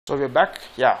So we're back.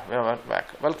 Yeah, we're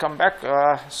back. Welcome back.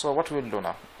 So what we'll do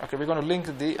now? Okay, we're going to link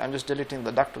the. I'm just deleting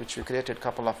the duct which we created a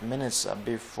couple of minutes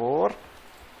before.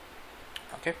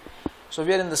 Okay, so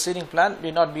we are in the ceiling plan.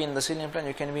 Do not be in the ceiling plan.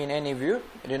 You can be in any view.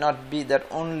 Do not be that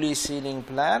only ceiling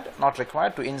plan. Not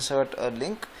required to insert a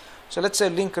link. So let's say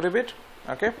link Revit.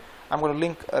 Okay, I'm going to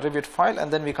link a Revit file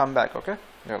and then we come back. Okay,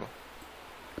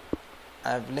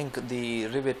 I've linked the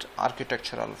Revit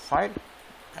architectural file.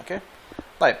 Okay.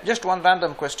 Right, just one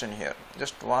random question here.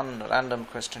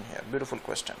 Beautiful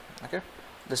question. Okay,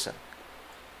 listen.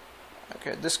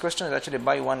 Okay, this question is actually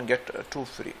buy one get two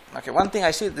free. Okay, one thing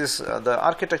I see this the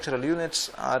architectural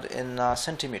units are in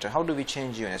centimeter. How do we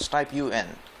change units? Type UN.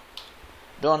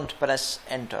 Don't press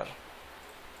enter.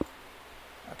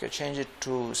 Okay, change it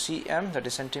to cm, that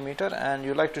is centimeter, and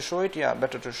you like to show it? Yeah,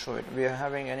 better to show it. We are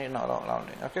having any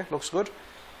rounding. Okay, looks good.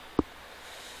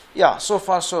 Yeah, so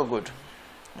far so good.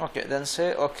 Okay, then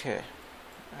say okay.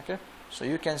 Okay, so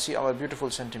you can see our beautiful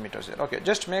centimeters here. Okay,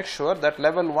 just make sure that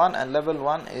level 1 and level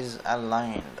 1 is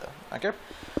aligned. Okay,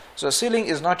 so ceiling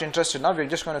is not interested now. We're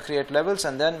just going to create levels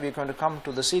and then we're going to come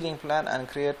to the ceiling plan and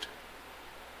create.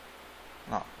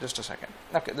 No, just a second.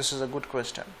 Okay, this is a good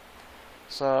question.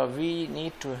 So we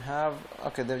need to have,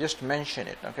 okay, they just mention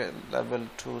it. Okay, level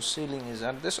 2 ceiling is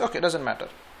at this. Okay, doesn't matter.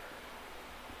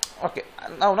 Okay,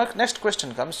 now next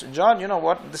question comes, John, you know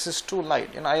what, this is too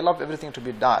light, you know, I love everything to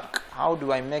be dark. How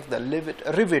do I make the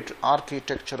Revit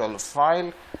architectural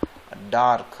file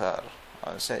darker?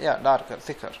 I'll say, yeah, darker,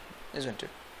 thicker, isn't it?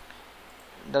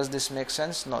 Does this make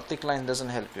sense? No, thick line doesn't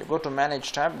help you. Go to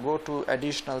manage tab, go to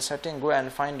additional setting, go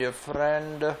and find your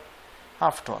friend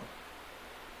halftone.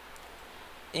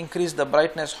 Increase the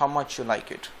brightness how much you like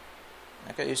it.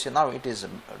 Okay, you see now it is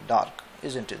dark,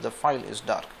 isn't it? The file is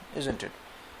dark, isn't it?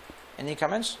 Any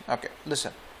comments? Okay,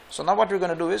 listen. So now what we're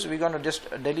going to do is we're going to just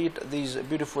delete these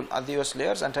beautiful adios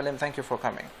layers and tell him thank you for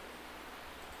coming,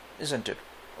 isn't it?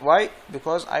 Why?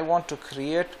 Because I want to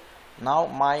create now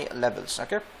my levels.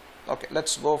 Okay, okay,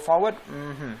 let's go forward.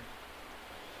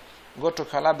 Go to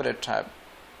collaborate tab.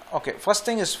 Okay, first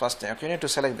thing is first thing. Okay, you need to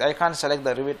select. I can't select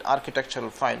the Revit architectural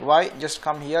file. Why? Just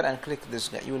come here and click this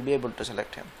guy. You will be able to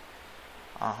select him.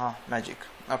 Magic.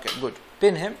 Okay, good.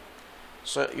 Pin him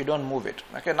so you don't move it.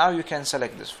 Okay, now you can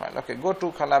select this file. Okay, go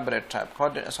to collaborate tab.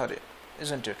 Sorry,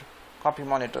 isn't it? Copy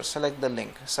monitor. Select the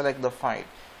link. Select the file.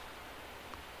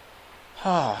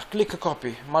 Click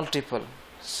copy. Multiple.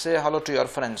 Say hello to your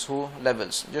friends. Who?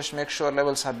 Levels. Just make sure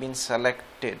levels have been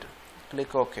selected.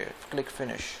 Click OK. Click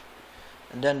finish.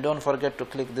 And then don't forget to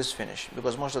click this finish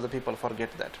because most of the people forget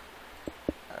that.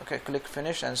 Okay, click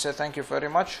finish and say thank you very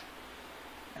much.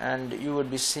 And you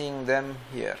would be seeing them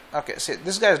here. Okay, see,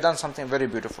 this guy has done something very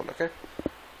beautiful. Okay,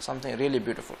 something really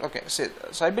beautiful. Okay, see,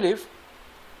 so I believe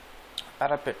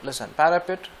parapet, listen,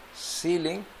 parapet,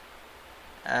 ceiling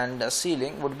and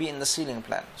ceiling would be in the ceiling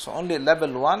plan. So only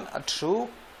level 1, 2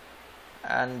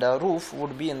 and roof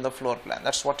would be in the floor plan.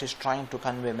 That's what he's trying to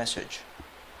convey message,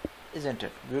 isn't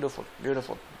it? Beautiful,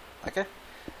 beautiful. Okay,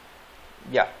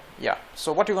 yeah.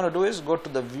 So what you're going to do is go to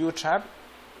the view tab,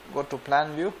 go to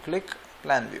plan view, click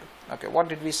plan view. Okay, what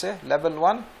did we say? Level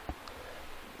 1,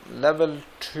 level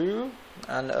 2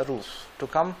 and a roof to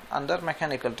come under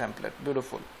mechanical template.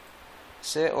 Beautiful.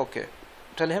 Say okay.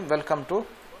 Tell him welcome to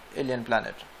alien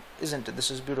planet, isn't it?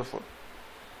 This is beautiful.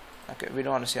 Okay, we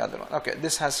don't want to see other one. Okay,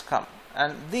 this has come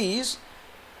and these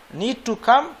need to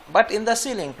come but in the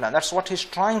ceiling plan. That's what he's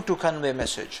trying to convey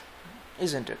message,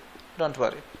 isn't it? Don't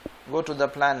worry. Go to the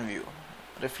plan view,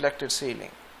 reflected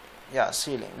ceiling. Yeah,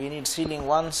 ceiling. We need ceiling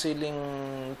 1,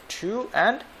 ceiling 2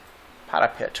 and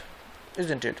parapet,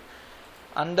 isn't it?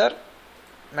 Under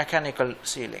mechanical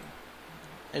ceiling,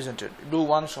 isn't it? Do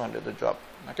once only the job.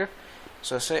 Okay,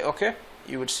 so say okay.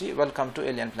 You would see welcome to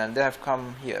alien planet. They have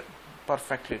come here,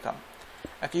 perfectly come.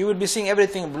 Okay, you will be seeing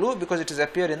everything blue because it is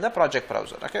appear in the project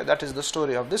browser. Okay, that is the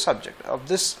story of this subject, of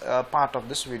this part of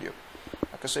this video.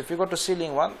 Okay, so if you go to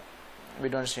ceiling 1, we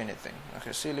don't see anything.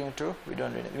 Okay, ceiling 2, we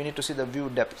don't. We need to see the view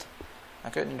depth.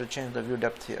 Okay, need to change the view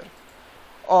depth here.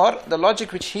 Or the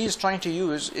logic which he is trying to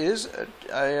use is,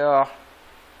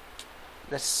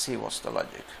 let's see what's the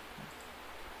logic.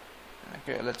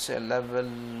 Okay, let's say level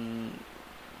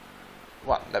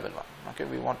 1, level 1. Okay,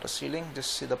 we want a ceiling.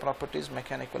 Just see the properties,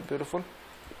 mechanical, beautiful.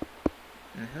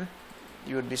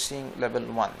 You would be seeing level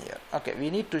 1 here. Okay,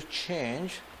 we need to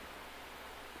change.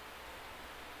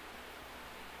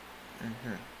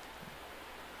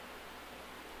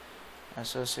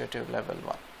 Associative level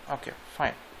 1. Okay,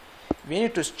 fine. We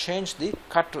need to change the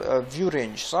cut view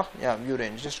range. So yeah, view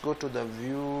range. Just go to the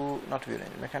view, not view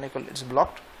range, mechanical. It's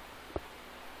blocked.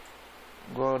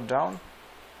 Go down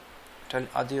tell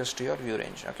adios to your view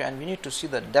range. Okay, and we need to see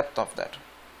the depth of that.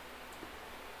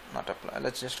 Not apply.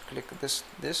 Let's just click this,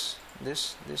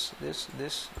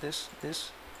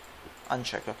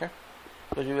 uncheck. Okay,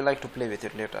 because we will like to play with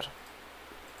it later.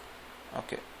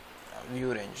 Okay,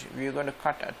 view range. We are going to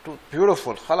cut at 2.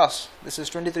 Beautiful. Khalas. This is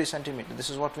 23 centimeter. This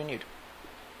is what we need.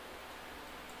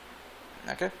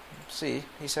 Okay. See,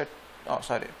 he said, oh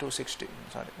sorry, 260.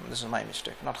 Sorry, this is my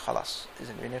mistake. Not khalas.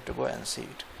 Isn't? We need to go and see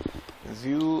it.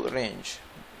 View range.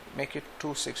 Make it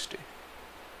 260.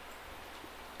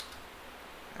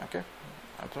 Okay.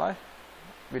 Apply.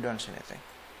 We don't see anything.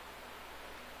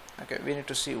 Okay. We need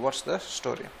to see what's the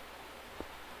story.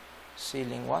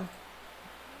 Ceiling 1.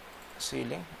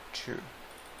 Ceiling 2,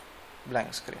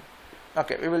 blank screen.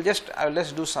 Okay, we will just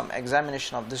let's do some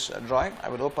examination of this drawing. I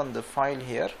will open the file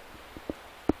here.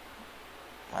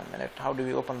 1 minute. How do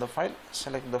we open the file?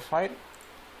 Select the file,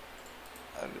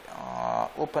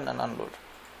 open and unload.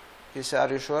 You say, are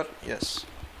you sure? Yes.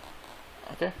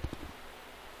 Okay,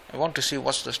 I want to see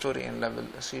what's the story in level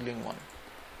ceiling 1.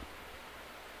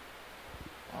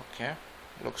 Okay,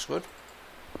 looks good.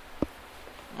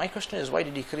 My question is, why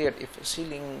did he create, if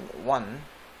ceiling 1,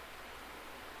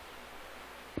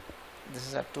 this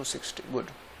is at 260,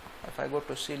 good. If I go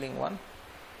to ceiling 1,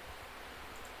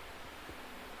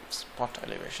 spot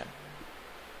elevation,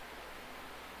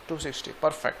 260,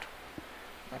 perfect.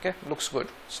 Okay, looks good.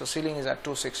 So ceiling is at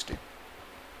 260.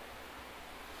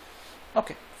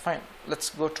 Okay, fine. Let's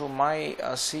go to my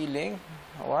ceiling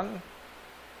 1.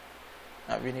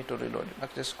 We need to reload it.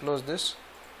 Let's just close this.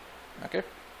 Okay.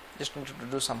 Just need to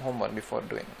do some homework before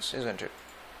doing this, isn't it?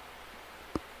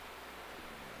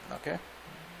 Okay,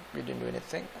 we didn't do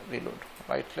anything. Reload,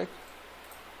 right click,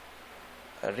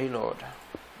 reload.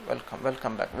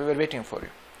 Welcome back. We were waiting for you.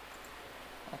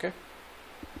 Okay,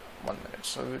 1 minute.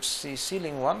 So we will see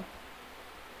ceiling 1.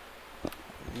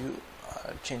 You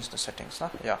change the settings, huh?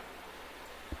 Yeah.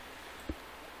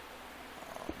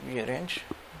 Rearrange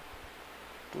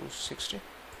 260.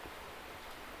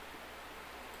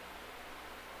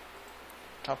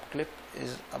 Top clip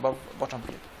is above bottom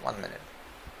clip. 1 minute.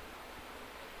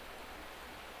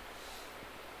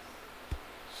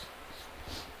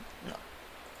 No.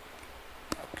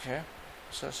 Okay.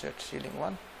 So set ceiling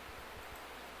 1.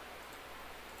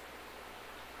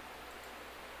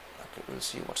 Okay, we'll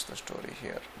see what's the story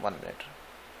here. 1 minute.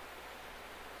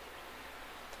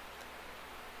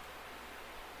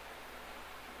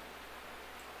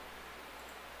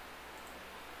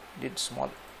 Did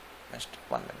small.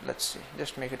 1 minute. Let's see.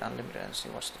 Just make it unlimited and see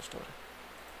what's the story.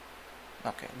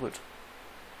 Okay, good.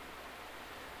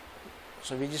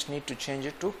 So we just need to change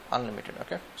it to unlimited.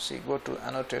 Okay. See, go to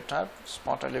annotate tab,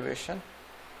 spot elevation.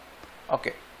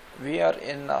 Okay, we are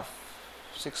in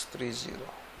 630.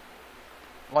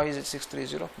 Why is it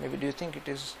 630? Maybe do you think it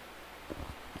is?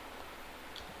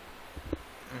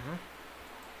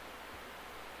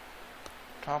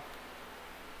 Top.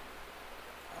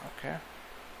 Okay.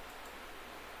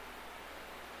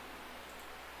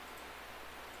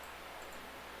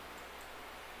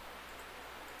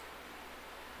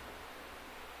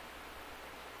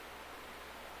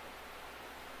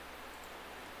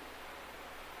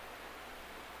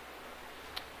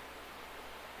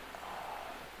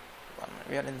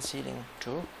 We are in ceiling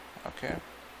 2. Okay,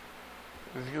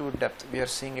 view depth, we are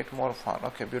seeing it more far.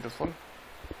 Okay, beautiful.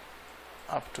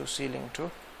 Up to ceiling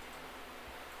 2.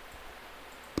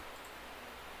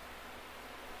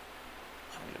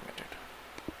 Unlimited.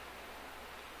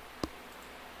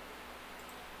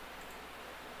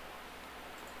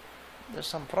 There's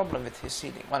some problem with his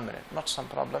ceiling. 1 minute. Not some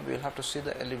problem, we will have to see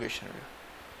the elevation view.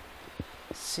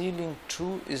 Ceiling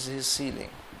 2 is his ceiling.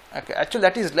 Okay, actually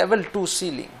that is level 2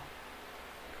 ceiling.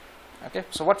 Okay,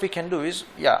 so what we can do is,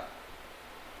 yeah,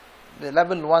 the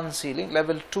level 1 ceiling,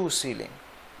 level 2 ceiling.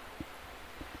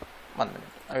 1 minute,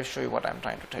 I will show you what I am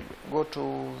trying to tell you. Go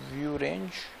to view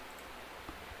range.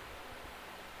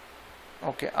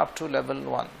 Okay, up to level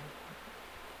 1.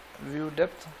 View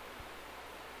depth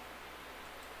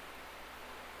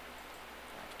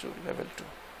up to level 2.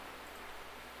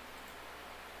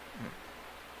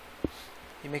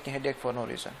 You're making headache for no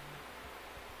reason.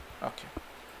 Okay.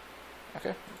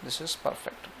 Okay, this is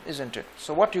perfect, isn't it?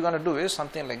 So what you're going to do is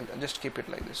something like that. Just keep it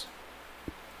like this.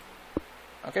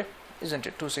 Okay, isn't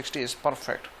it? 260 is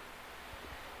perfect.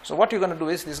 So what you're going to do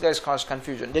is, this guys cause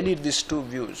confusion. Delete these 2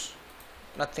 views.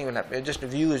 Nothing will happen. Just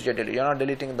views you delete. You're not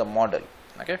deleting the model.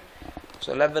 Okay.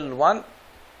 So level 1.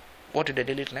 What did I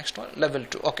delete next one? Level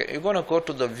 2. Okay, you're going to go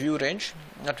to the view range,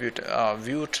 not view,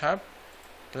 view tab,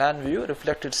 plan view,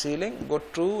 reflected ceiling. Go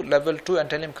to level 2 and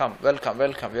tell him come. Welcome. We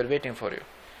are waiting for you.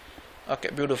 Okay,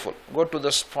 beautiful. Go to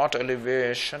the spot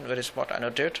elevation, very spot,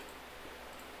 annotate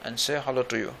and say hello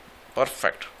to you.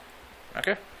 Perfect.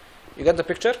 Okay, you get the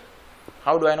picture?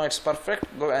 How do I know it's perfect?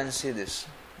 Go and see this.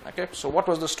 Okay, so what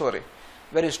was the story?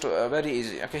 Very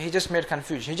easy. Okay, he just made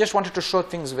confusion. He just wanted to show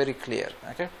things very clear.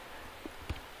 Okay,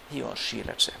 he or she,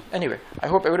 let's say. Anyway, I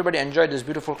hope everybody enjoyed this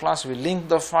beautiful class. We linked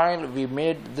the file. We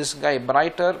made this guy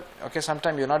brighter. Okay,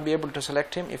 sometime you'll not be able to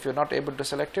select him. If you're not able to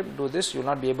select him, do this. You'll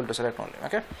not be able to select only.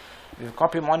 Okay, we've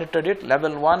copy monitored it.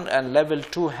 Level 1 and level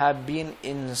 2 have been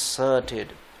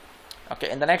inserted. Okay,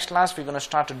 in the next class we're going to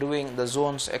start doing the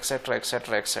zones, etc,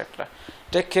 etc, etc.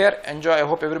 Take care, enjoy. I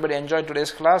hope everybody enjoyed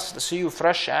today's class. See you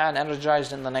fresh and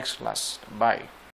energized in the next class. Bye.